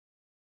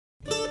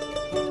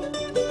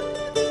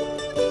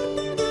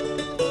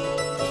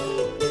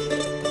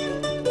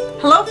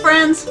Hello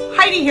friends,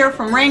 Heidi here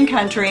from Rain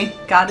Country.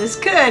 God is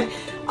good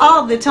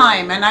all the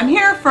time, and I'm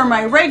here for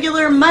my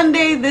regular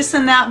Monday this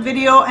and that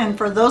video. And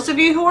for those of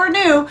you who are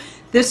new,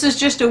 this is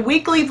just a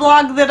weekly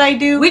vlog that I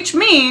do, which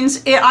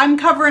means I'm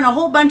covering a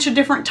whole bunch of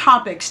different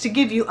topics to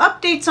give you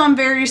updates on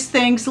various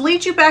things,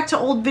 lead you back to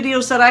old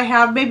videos that I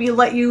have, maybe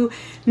let you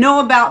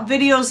know about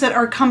videos that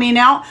are coming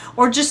out,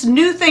 or just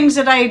new things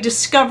that I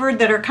discovered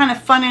that are kind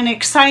of fun and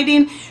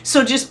exciting.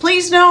 So just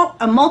please know,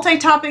 a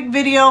multi-topic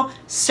video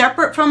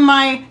separate from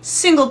my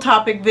single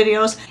topic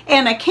videos,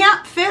 and I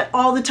can't fit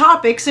all the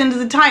topics into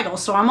the title,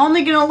 so I'm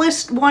only going to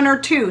list one or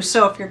two.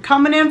 So if you're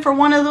coming in for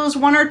one of those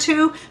one or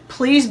two,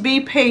 please be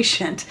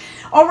patient.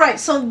 Alright,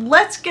 so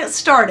let's get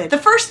started. The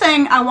first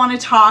thing I want to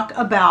talk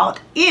about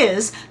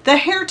is the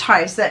hair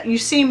ties that you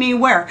see me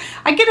wear.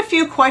 I get a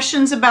few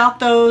questions about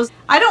those.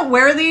 I don't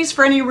wear these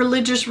for any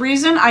religious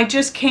reason. I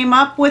just came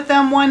up with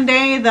them one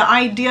day, the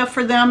idea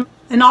for them.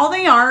 And all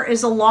they are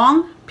is a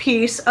long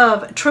piece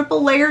of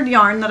triple layered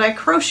yarn that I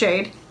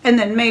crocheted and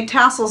then made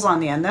tassels on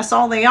the end. That's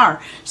all they are.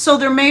 So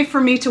they're made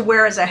for me to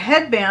wear as a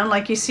headband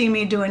like you see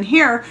me doing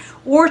here,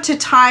 or to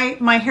tie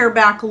my hair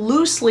back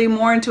loosely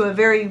more into a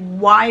very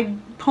wide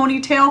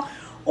ponytail,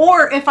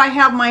 or if I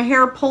have my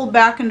hair pulled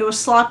back into a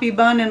sloppy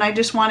bun and I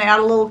just want to add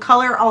a little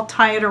color, I'll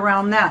tie it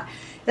around that.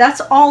 That's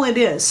all it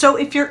is. So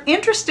if you're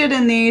interested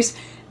in these,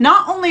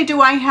 not only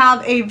do I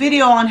have a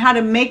video on how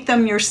to make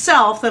them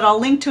yourself that I'll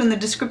link to in the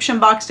description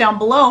box down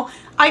below,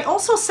 I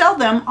also sell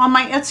them on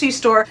my Etsy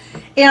store.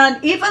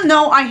 And even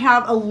though I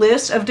have a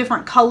list of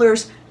different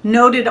colors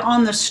noted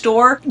on the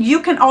store, you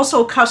can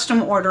also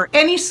custom order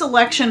any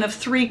selection of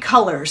 3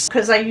 colors,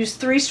 because I use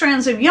 3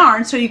 strands of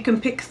yarn, so you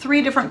can pick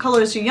 3 different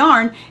colors of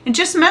yarn, and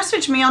just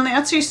message me on the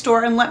Etsy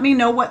store and let me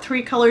know what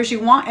 3 colors you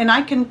want, and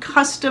I can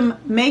custom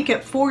make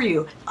it for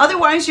you.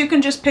 Otherwise, you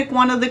can just pick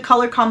one of the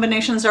color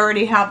combinations I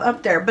already have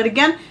up there. But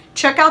again,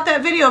 check out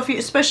that video,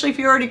 especially if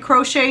you already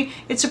crochet.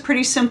 It's a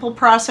pretty simple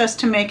process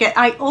to make it.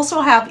 I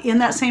also have in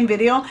that same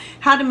video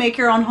how to make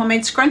your own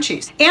homemade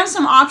scrunchies and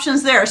some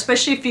options there,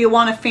 especially if you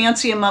want to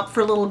fancy them up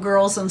for little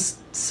girls and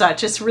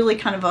such. It's really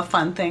kind of a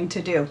fun thing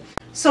to do.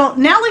 So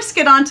now let's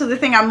get on to the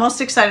thing I'm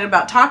most excited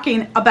about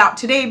talking about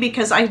today,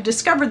 because I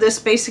discovered this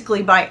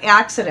basically by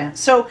accident.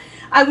 So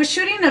I was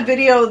shooting a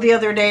video the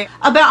other day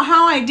about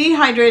how I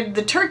dehydrated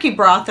the turkey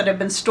broth that I've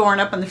been storing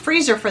up in the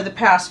freezer for the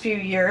past few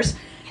years.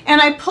 And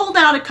I pulled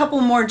out a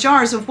couple more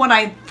jars of what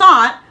I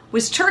thought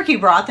was turkey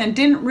broth and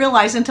didn't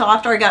realize until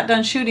after I got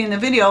done shooting the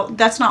video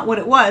that's not what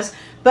it was.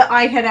 But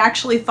I had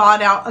actually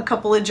thawed out a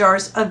couple of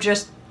jars of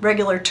just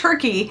regular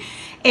turkey,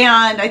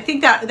 and I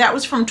think that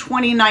was from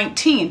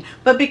 2019.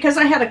 But because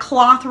I had a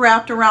cloth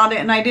wrapped around it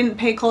and I didn't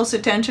pay close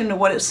attention to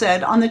what it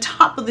said on the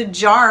top of the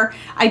jar,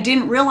 I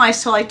didn't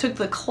realize till I took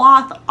the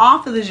cloth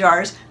off of the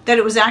jars that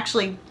it was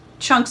actually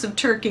chunks of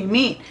turkey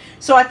meat.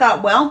 So I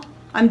thought, well,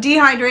 I'm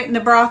dehydrating the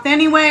broth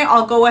anyway,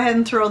 I'll go ahead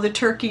and throw the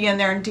turkey in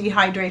there and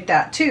dehydrate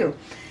that too.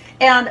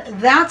 And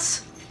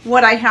that's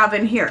what I have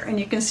in here. And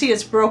you can see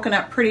it's broken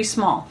up pretty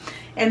small.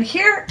 And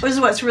here is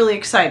what's really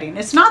exciting.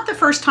 It's not the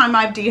first time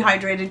I've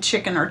dehydrated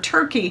chicken or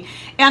turkey.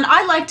 And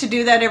I like to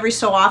do that every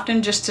so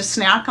often just to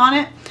snack on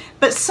it.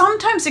 But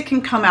sometimes it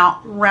can come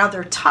out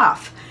rather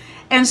tough.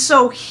 And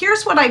so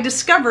here's what I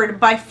discovered: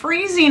 by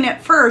freezing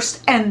it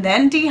first and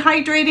then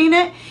dehydrating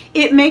it,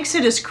 it makes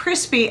it as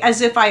crispy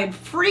as if I had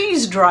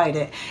freeze dried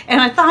it.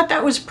 And I thought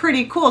that was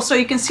pretty cool. So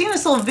you can see in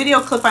this little video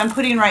clip I'm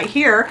putting right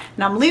here,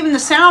 and I'm leaving the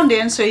sound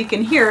in so you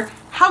can hear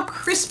how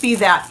crispy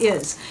that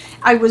is.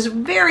 I was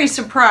very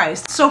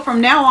surprised. So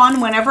from now on,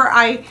 whenever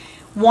I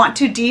want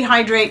to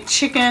dehydrate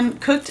chicken,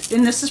 cooked,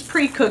 and this is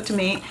pre-cooked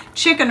meat,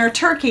 chicken or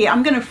turkey,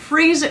 I'm going to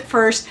freeze it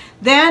first,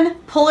 then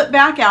pull it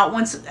back out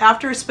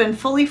after it's been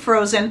fully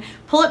frozen,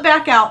 pull it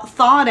back out,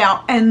 thaw it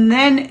out, and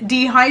then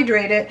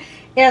dehydrate it.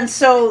 And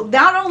so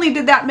not only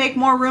did that make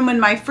more room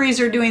in my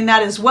freezer doing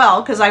that as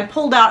well, because I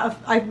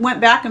went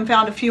back and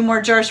found a few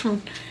more jars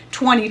from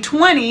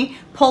 2020,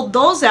 pulled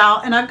those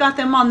out, and I've got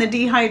them on the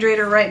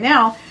dehydrator right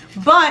now,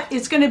 but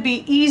it's going to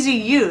be easy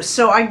use.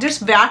 So I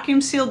just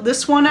vacuum sealed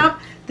this one up.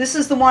 This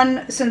is the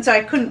one, since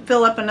I couldn't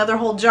fill up another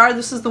whole jar,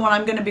 this is the one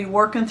I'm going to be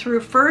working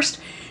through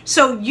first.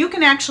 So you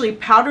can actually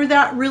powder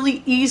that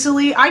really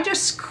easily. I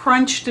just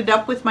crunched it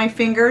up with my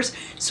fingers,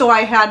 so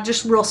I had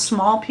just real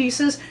small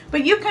pieces,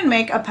 but you can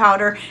make a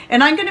powder.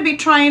 And I'm going to be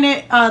trying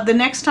it the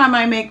next time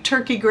I make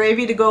turkey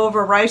gravy to go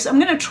over rice. I'm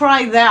going to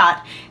try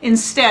that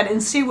instead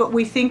and see what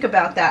we think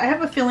about that. I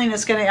have a feeling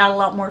it's going to add a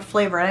lot more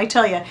flavor. And I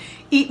tell you,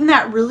 eating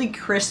that really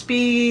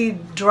crispy,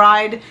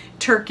 dried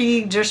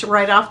turkey just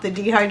right off the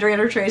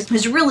dehydrator trays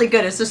is really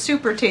good. It's a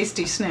super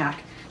tasty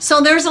snack. So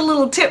there's a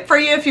little tip for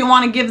you if you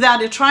want to give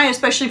that a try,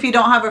 especially if you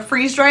don't have a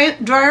freeze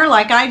dryer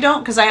like I don't,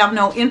 because I have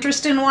no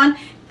interest in one,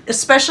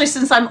 especially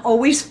since I'm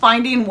always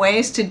finding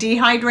ways to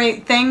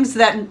dehydrate things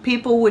that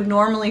people would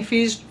normally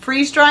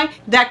freeze dry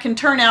that can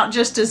turn out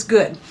just as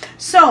good.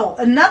 So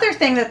another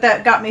thing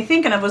that got me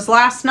thinking of was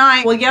last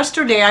night. Well,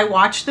 yesterday I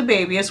watched the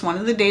baby. It's one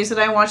of the days that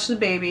I watched the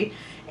baby,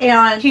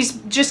 and he's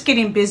just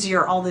getting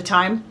busier all the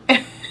time.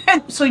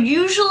 So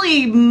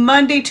usually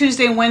Monday,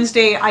 Tuesday, and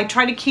Wednesday, I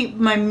try to keep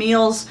my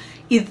meals,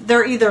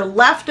 they're either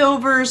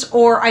leftovers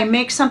or I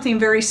make something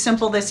very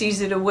simple that's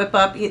easy to whip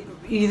up,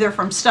 either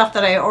from stuff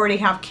that I already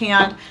have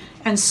canned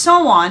and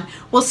so on.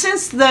 Well,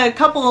 since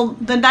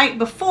the night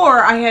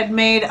before, I had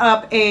made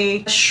up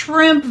a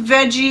shrimp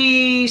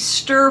veggie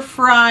stir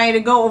fry to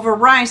go over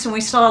rice, and we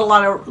still had a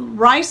lot of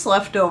rice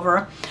left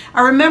over.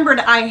 I remembered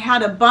I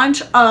had a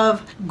bunch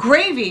of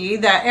gravy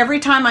that every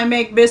time I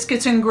make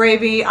biscuits and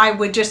gravy, I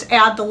would just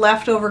add the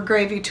leftover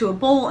gravy to a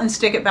bowl and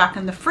stick it back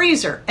in the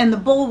freezer. And the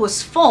bowl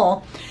was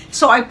full.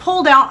 So I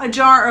pulled out a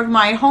jar of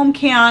my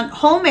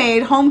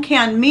homemade home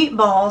canned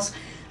meatballs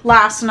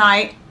last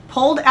night,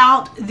 pulled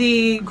out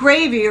the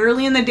gravy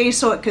early in the day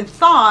so it could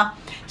thaw.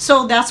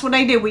 So that's what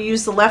I did. We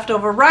used the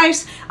leftover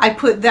rice. I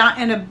put that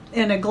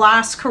in a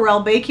glass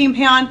Corelle baking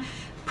pan,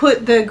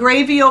 put the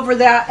gravy over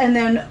that, and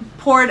then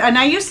poured, and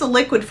I used the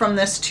liquid from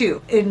this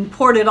too, and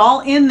poured it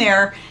all in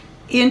there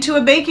into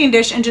a baking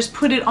dish and just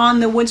put it on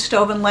the wood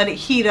stove and let it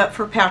heat up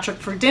for Patrick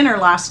for dinner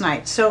last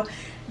night. So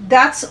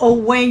that's a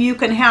way you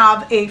can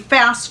have a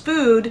fast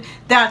food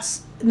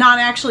that's not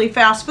actually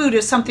fast food,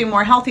 it's something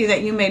more healthy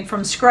that you made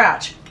from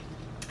scratch.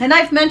 And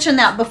I've mentioned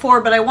that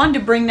before, but I wanted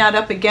to bring that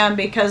up again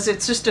because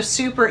it's just a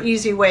super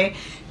easy way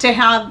to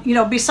have,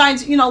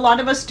 besides, a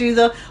lot of us do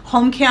the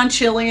home canned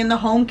chili and the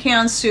home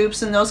canned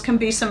soups, and those can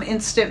be some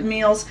instant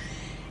meals.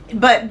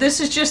 But this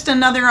is just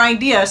another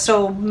idea.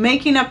 So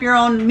making up your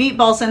own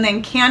meatballs and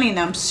then canning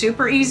them,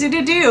 super easy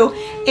to do.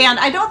 And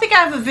I don't think I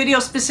have a video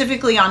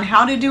specifically on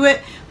how to do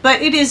it,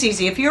 but it is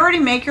easy. If you already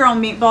make your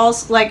own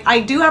meatballs, like I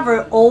do have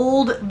an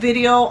old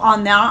video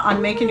on that, on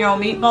making your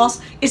own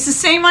meatballs. It's the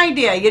same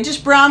idea. You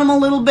just brown them a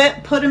little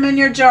bit, put them in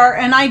your jar,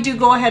 and I do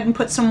go ahead and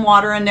put some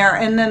water in there.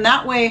 And then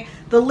that way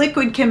the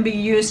liquid can be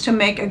used to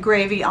make a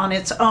gravy on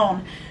its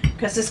own,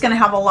 because it's going to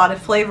have a lot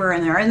of flavor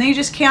in there. And then you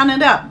just can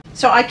it up.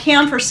 So I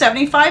can for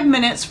 75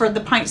 minutes for the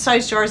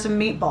pint-sized jars of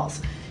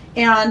meatballs.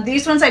 And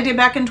these ones I did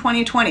back in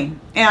 2020,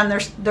 and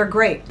they're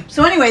great.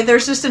 So anyway,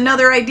 there's just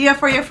another idea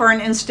for you for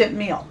an instant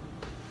meal.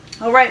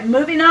 All right,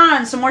 moving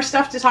on, some more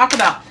stuff to talk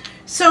about.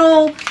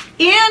 So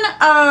in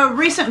a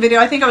recent video,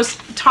 I think I was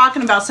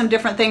talking about some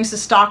different things to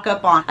stock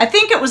up on. I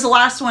think it was the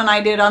last one I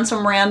did on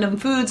some random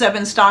foods I've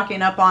been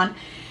stocking up on.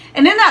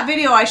 And in that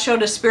video, I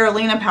showed a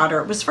spirulina powder.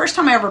 It was the first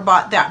time I ever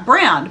bought that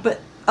brand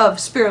of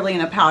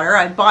spirulina powder.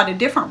 I'd bought a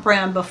different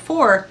brand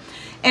before,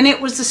 and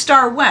it was the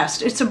Star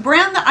West. It's a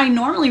brand that I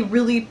normally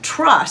really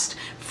trust.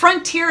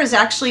 Frontier has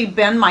actually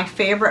been my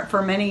favorite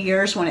for many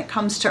years when it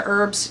comes to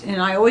herbs,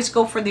 and I always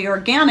go for the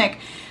organic.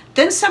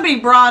 Then somebody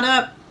brought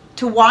up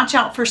to watch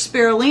out for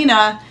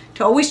spirulina,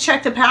 to always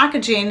check the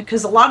packaging,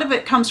 because a lot of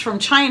it comes from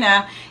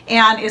China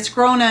and it's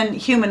grown in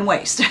human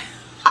waste.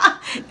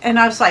 And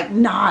I was like,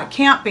 nah, it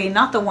can't be,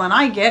 not the one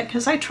I get,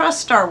 because I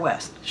trust Star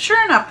West.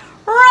 Sure enough,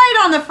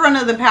 right on the front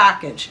of the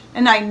package,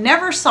 and I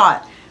never saw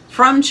it,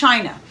 from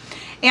China.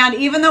 And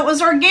even though it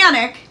was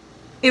organic,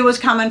 it was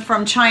coming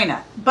from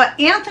China. But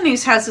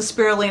Anthony's has the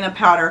spirulina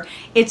powder.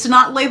 It's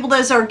not labeled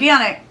as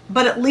organic,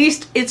 but at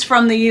least it's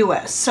from the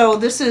US. So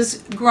this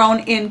is grown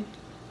in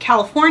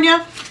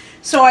California.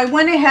 So I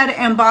went ahead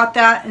and bought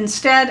that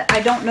instead. I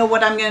don't know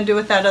what I'm going to do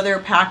with that other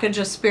package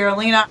of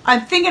spirulina.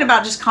 I'm thinking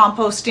about just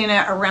composting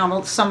it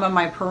around some of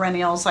my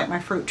perennials, like my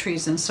fruit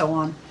trees and so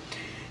on.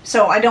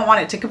 So I don't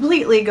want it to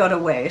completely go to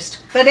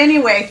waste. But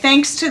anyway,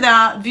 thanks to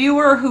that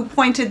viewer who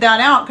pointed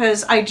that out,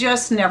 because I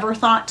just never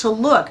thought to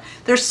look.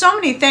 There's so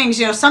many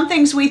things, some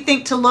things we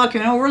think to look,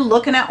 we're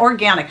looking at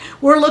organic,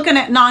 we're looking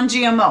at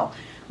non-GMO.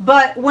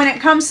 But when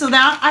it comes to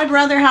that, I'd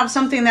rather have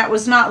something that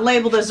was not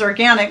labeled as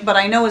organic, but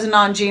I know is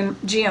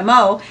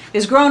non-GMO,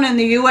 is grown in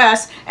the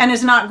US, and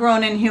is not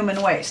grown in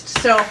human waste.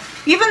 So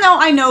even though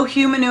I know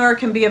human manure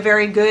can be a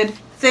very good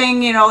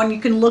thing, and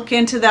you can look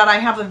into that. I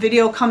have a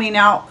video coming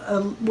out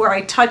where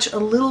I touch a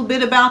little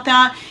bit about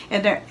that,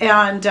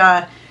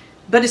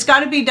 but it's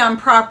got to be done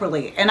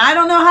properly. And I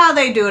don't know how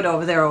they do it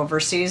over there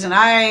overseas, and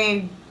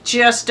I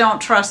just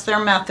don't trust their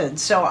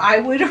methods. So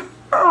I would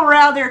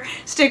rather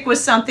stick with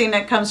something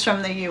that comes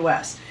from the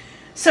US.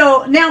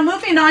 So now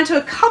moving on to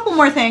a couple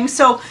more things.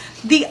 So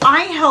the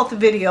eye health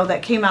video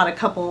that came out a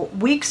couple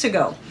weeks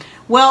ago.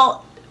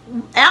 Well,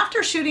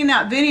 after shooting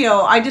that video,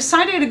 I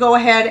decided to go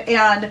ahead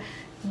and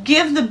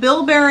give the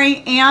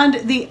bilberry and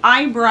the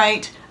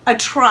eyebright a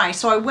try.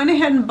 So I went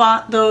ahead and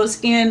bought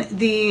those in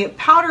the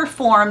powder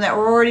form that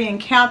were already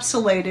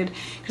encapsulated,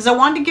 because I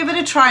wanted to give it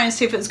a try and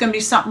see if it's going to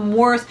be something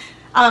worth.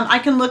 I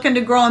can look into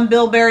growing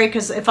bilberry,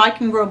 because if I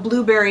can grow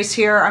blueberries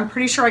here, I'm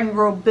pretty sure I can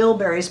grow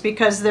bilberries,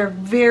 because they're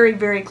very,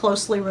 very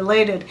closely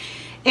related.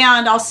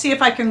 And I'll see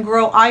if I can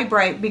grow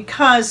eyebright,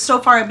 because so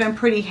far I've been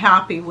pretty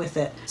happy with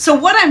it. So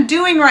what I'm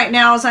doing right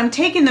now is I'm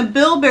taking the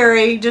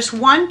bilberry, just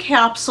one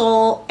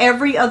capsule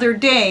every other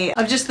day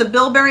of just the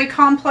bilberry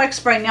complex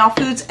by Now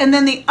Foods, and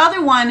then the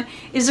other one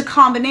is a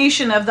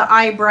combination of the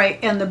eyebright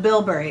and the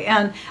bilberry,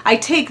 and I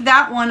take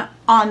that one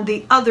on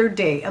the other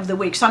day of the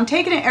week. So I'm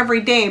taking it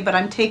every day, but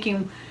I'm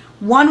taking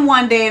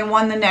one day and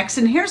one the next.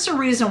 And here's the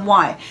reason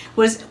why.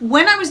 Was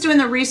when I was doing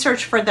the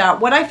research for that,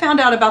 what I found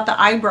out about the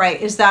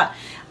eyebright is that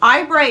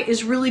Eye Bright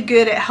is really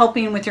good at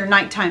helping with your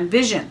nighttime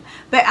vision.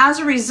 But as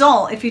a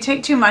result, if you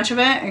take too much of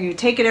it, or you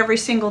take it every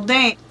single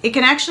day, it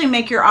can actually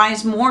make your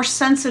eyes more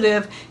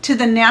sensitive to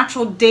the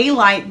natural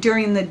daylight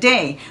during the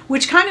day,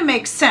 which kind of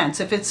makes sense.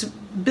 If it's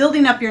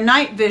building up your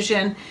night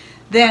vision,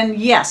 then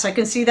yes, I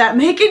can see that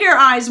making your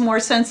eyes more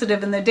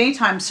sensitive in the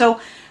daytime. So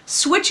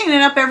switching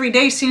it up every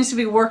day seems to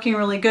be working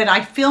really good.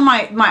 I feel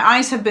my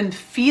eyes have been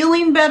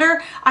feeling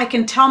better. I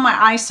can tell my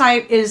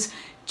eyesight is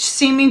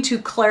seeming to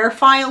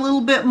clarify a little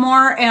bit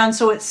more, and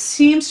so it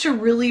seems to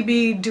really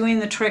be doing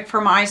the trick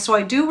for my eyes. So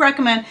I do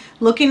recommend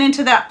looking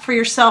into that for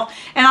yourself,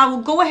 and I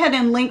will go ahead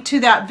and link to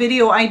that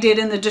video I did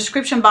in the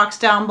description box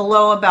down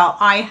below about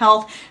eye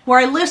health, where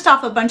I list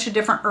off a bunch of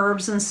different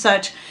herbs and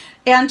such.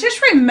 And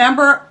just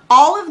remember,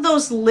 all of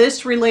those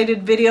list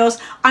related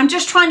videos, I'm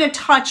just trying to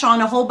touch on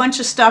a whole bunch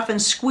of stuff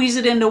and squeeze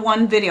it into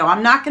one video.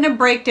 I'm not going to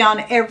break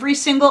down every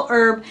single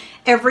herb,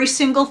 every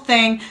single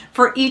thing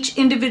for each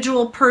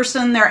individual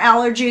person, their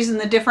allergies and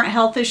the different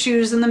health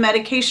issues and the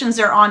medications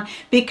they're on,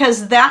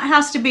 because that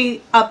has to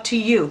be up to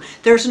you.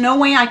 There's no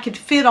way I could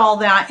fit all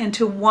that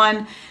into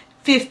one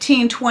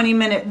 15-20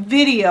 minute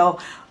video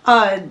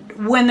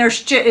when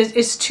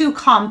it's too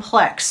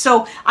complex.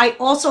 So I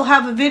also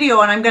have a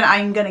video, and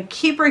I'm gonna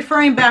keep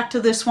referring back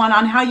to this one,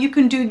 on how you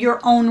can do your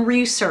own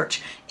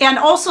research. And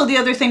also the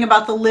other thing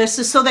about the list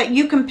is so that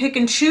you can pick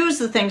and choose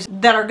the things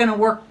that are going to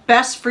work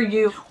best for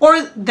you,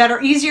 or that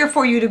are easier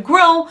for you to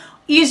grow,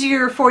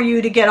 easier for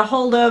you to get a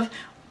hold of,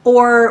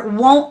 or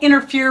won't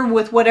interfere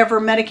with whatever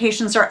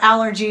medications or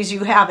allergies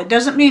you have. It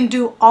doesn't mean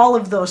do all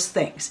of those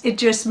things. It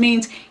just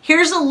means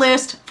here's a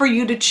list for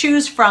you to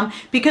choose from,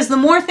 because the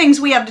more things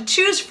we have to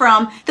choose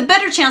from, the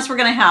better chance we're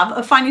going to have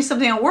of finding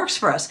something that works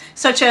for us.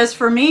 Such as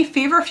for me,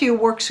 feverfew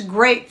works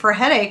great for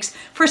headaches.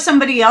 For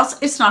somebody else,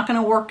 it's not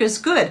going to work as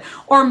good.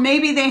 Or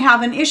maybe they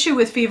have an issue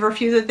with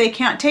feverfew that they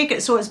can't take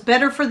it, so it's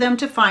better for them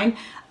to find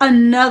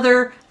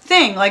another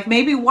thing. Like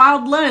maybe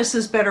wild lettuce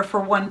is better for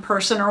one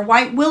person, or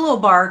white willow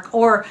bark,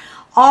 or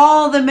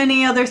all the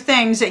many other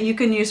things that you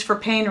can use for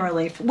pain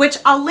relief, which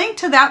I'll link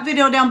to that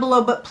video down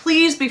below. But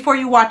please, before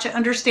you watch it,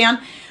 understand,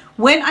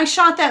 when I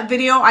shot that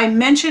video, I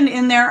mentioned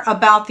in there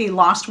about the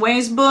Lost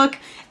Ways book,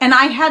 and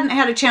I hadn't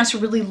had a chance to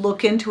really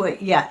look into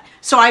it yet.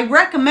 So I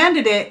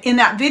recommended it in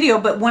that video,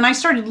 but when I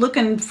started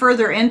looking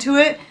further into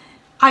it,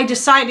 I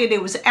decided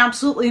it was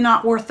absolutely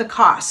not worth the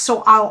cost.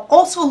 So I'll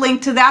also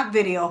link to that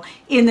video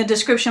in the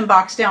description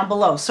box down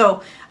below.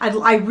 So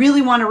I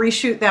really want to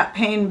reshoot that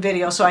pain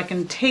video so I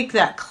can take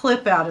that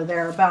clip out of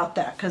there about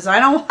that, because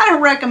I don't want to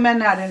recommend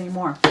that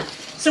anymore.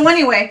 So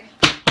anyway,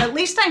 at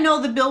least I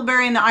know the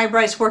bilberry and the eye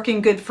bright's working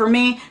good for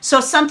me.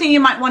 So something you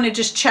might want to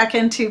just check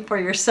into for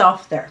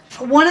yourself there.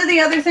 One of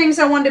the other things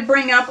I wanted to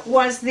bring up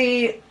was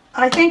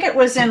I think it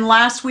was in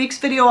last week's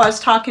video, I was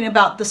talking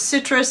about the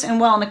citrus, and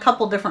well, in a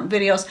couple different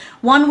videos.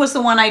 One was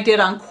the one I did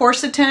on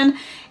quercetin,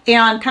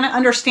 and kind of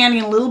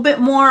understanding a little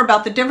bit more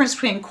about the difference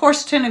between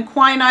quercetin and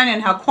quinine,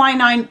 and how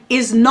quinine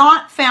is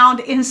not found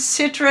in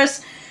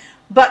citrus,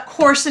 but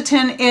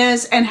quercetin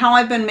is, and how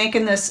I've been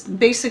making this,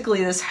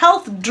 basically this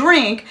health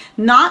drink,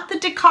 not the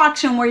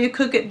decoction where you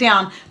cook it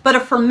down, but a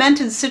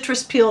fermented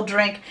citrus peel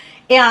drink.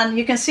 And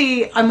you can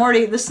see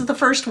this is the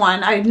first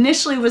one. I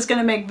initially was going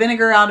to make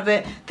vinegar out of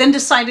it, then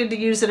decided to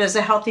use it as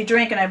a healthy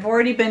drink, and I've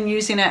already been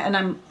using it, and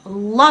I'm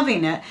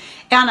loving it.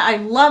 And I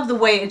love the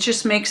way it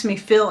just makes me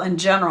feel in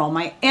general.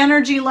 My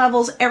energy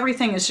levels,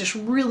 everything has just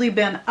really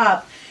been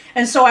up.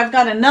 And so I've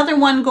got another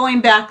one going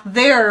back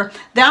there.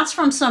 That's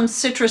from some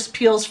citrus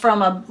peels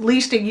from at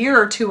least a year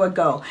or two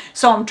ago.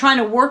 So I'm trying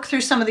to work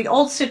through some of the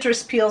old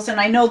citrus peels, and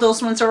I know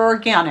those ones are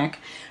organic.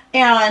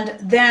 And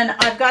then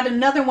I've got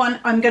another one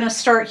I'm going to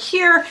start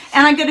here,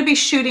 and I'm going to be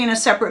shooting a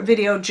separate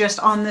video just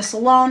on this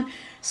alone.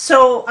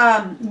 So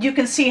you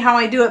can see how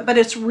I do it, but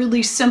it's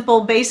really simple.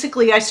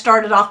 Basically, I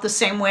started off the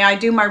same way I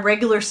do my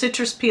regular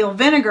citrus peel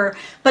vinegar,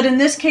 but in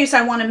this case,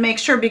 I want to make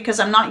sure, because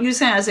I'm not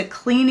using it as a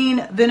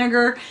cleaning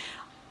vinegar,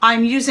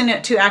 I'm using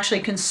it to actually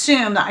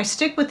consume, that I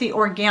stick with the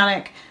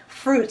organic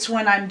fruits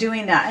when I'm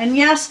doing that. And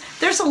yes,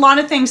 there's a lot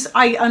of things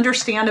I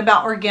understand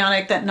about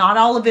organic, that not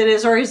all of it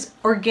is as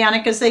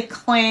organic as they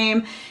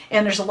claim,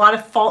 and there's a lot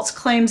of false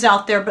claims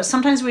out there, but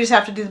sometimes we just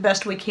have to do the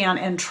best we can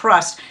and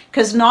trust,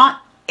 because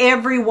not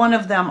every one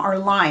of them are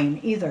lying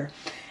either.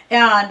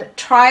 And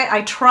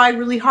I try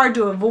really hard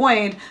to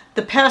avoid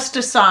the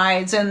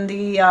pesticides and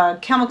the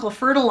chemical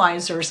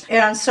fertilizers.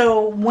 And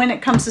so when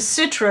it comes to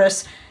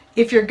citrus,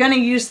 if you're going to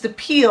use the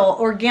peel,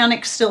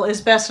 organic still is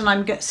best, and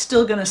I'm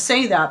still going to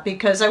say that,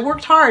 because I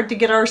worked hard to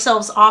get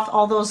ourselves off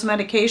all those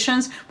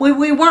medications. We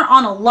weren't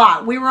on a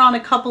lot. We were on a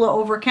couple of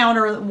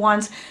over-counter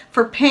ones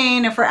for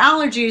pain and for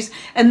allergies,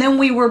 and then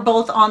we were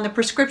both on the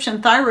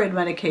prescription thyroid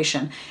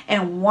medication.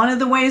 And one of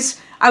the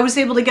ways I was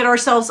able to get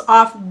ourselves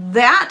off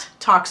that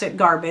toxic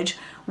garbage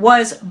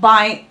was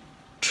by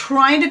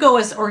trying to go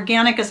as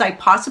organic as I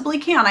possibly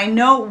can. I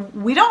know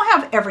we don't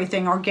have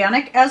everything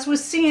organic, as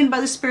was seen by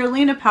the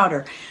spirulina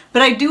powder,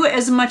 but I do it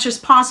as much as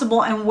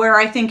possible, and where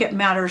I think it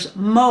matters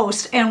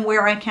most, and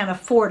where I can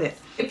afford it.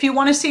 If you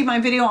want to see my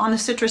video on the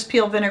citrus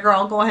peel vinegar,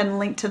 I'll go ahead and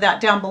link to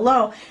that down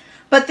below.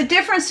 But the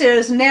difference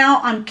is now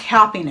I'm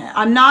capping it.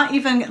 I'm not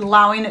even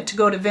allowing it to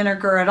go to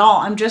vinegar at all.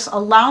 I'm just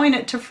allowing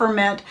it to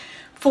ferment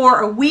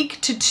for a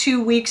week to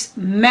 2 weeks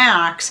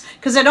max,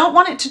 because I don't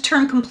want it to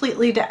turn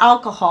completely to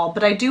alcohol,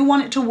 but I do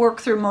want it to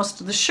work through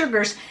most of the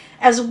sugars,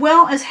 as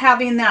well as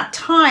having that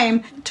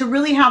time to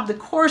really have the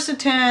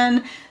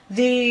quercetin,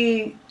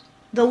 the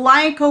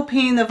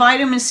lycopene, the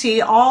vitamin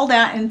C, all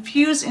that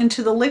infused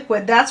into the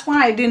liquid. That's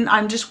why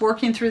I'm just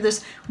working through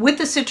this with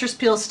the citrus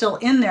peel still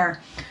in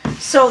there,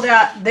 so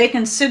that they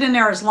can sit in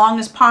there as long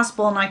as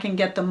possible and I can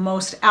get the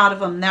most out of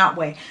them that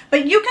way.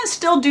 But you can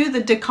still do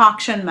the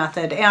decoction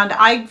method, and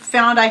I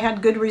found I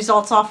had good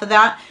results off of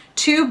that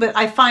too, but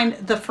I find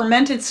the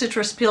fermented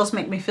citrus peels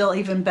make me feel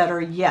even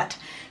better yet.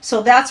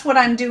 So that's what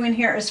I'm doing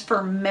here, is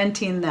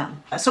fermenting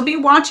them. So be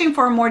watching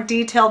for a more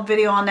detailed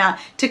video on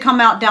that to come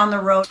out down the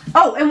road.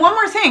 Oh, and one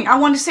more thing I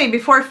wanted to say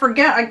before I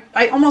forget.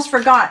 I almost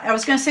forgot. I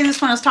was going to say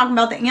this when I was talking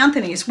about the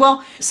Anthony's.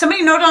 Well,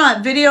 somebody noted on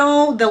that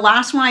video, the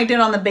last one I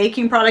did on the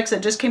baking products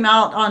that just came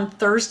out on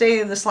Thursday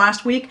of this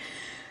last week,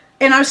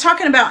 and I was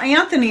talking about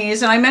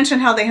Anthony's, and I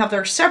mentioned how they have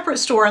their separate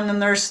store and then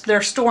there's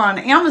their store on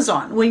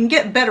Amazon. Well, you can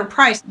get better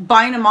price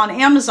buying them on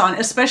Amazon,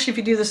 especially if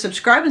you do the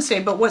subscribe and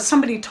save. But what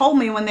somebody told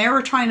me, when they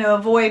were trying to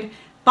avoid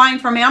buying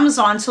from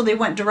Amazon, so they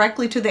went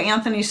directly to the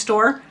Anthony's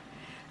store.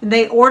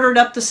 They ordered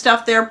up the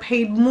stuff there,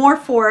 paid more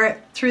for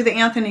it through the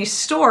Anthony's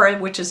store,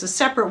 which is a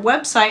separate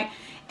website,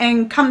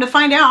 and come to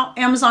find out,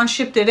 Amazon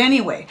shipped it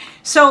anyway.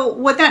 So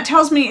what that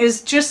tells me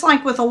is, just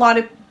like with a lot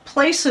of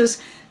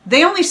places,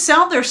 they only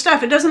sell their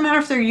stuff. It doesn't matter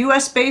if they're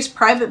US based,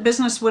 private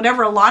business,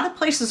 whatever. A lot of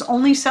places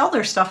only sell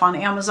their stuff on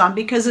Amazon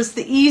because it's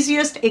the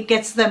easiest. It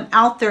gets them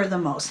out there the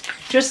most.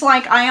 Just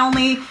like I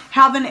only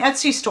have an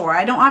Etsy store.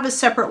 I don't have a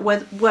separate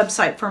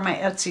website for my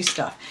Etsy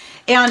stuff.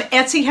 And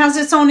Etsy has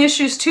its own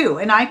issues too.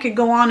 And I could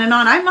go on and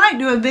on. I might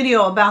do a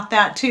video about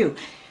that too,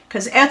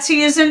 because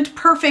Etsy isn't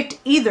perfect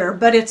either,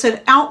 but it's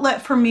an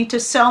outlet for me to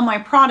sell my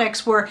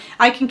products where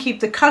I can keep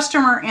the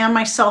customer and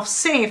myself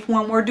safe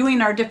when we're doing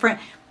our different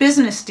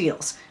business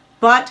deals.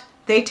 But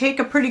they take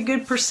a pretty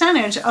good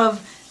percentage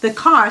of the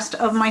cost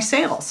of my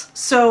sales.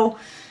 So,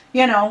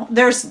 you know,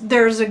 there's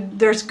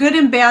good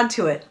and bad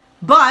to it.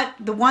 But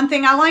the one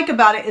thing I like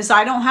about it is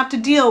I don't have to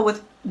deal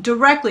with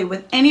directly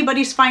with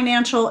anybody's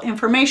financial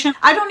information.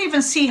 I don't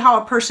even see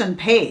how a person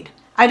paid.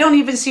 I don't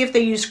even see if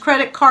they use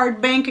credit card,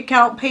 bank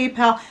account,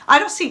 PayPal. I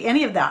don't see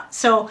any of that.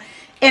 So,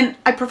 and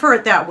I prefer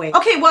it that way.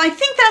 Okay, well, I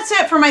think that's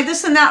it for my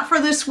this and that for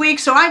this week.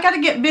 So I got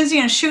to get busy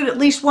and shoot at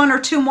least 1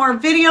 or 2 more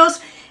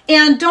videos.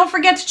 And don't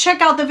forget to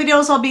check out the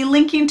videos I'll be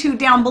linking to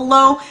down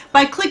below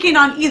by clicking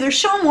on either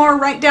show more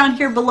right down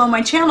here below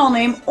my channel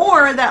name,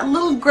 or that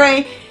little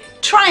gray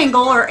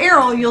triangle or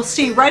arrow you'll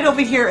see right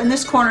over here in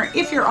this corner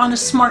if you're on a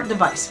smart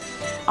device.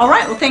 All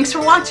right, well, thanks for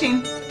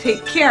watching.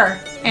 Take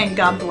care and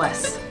God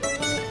bless.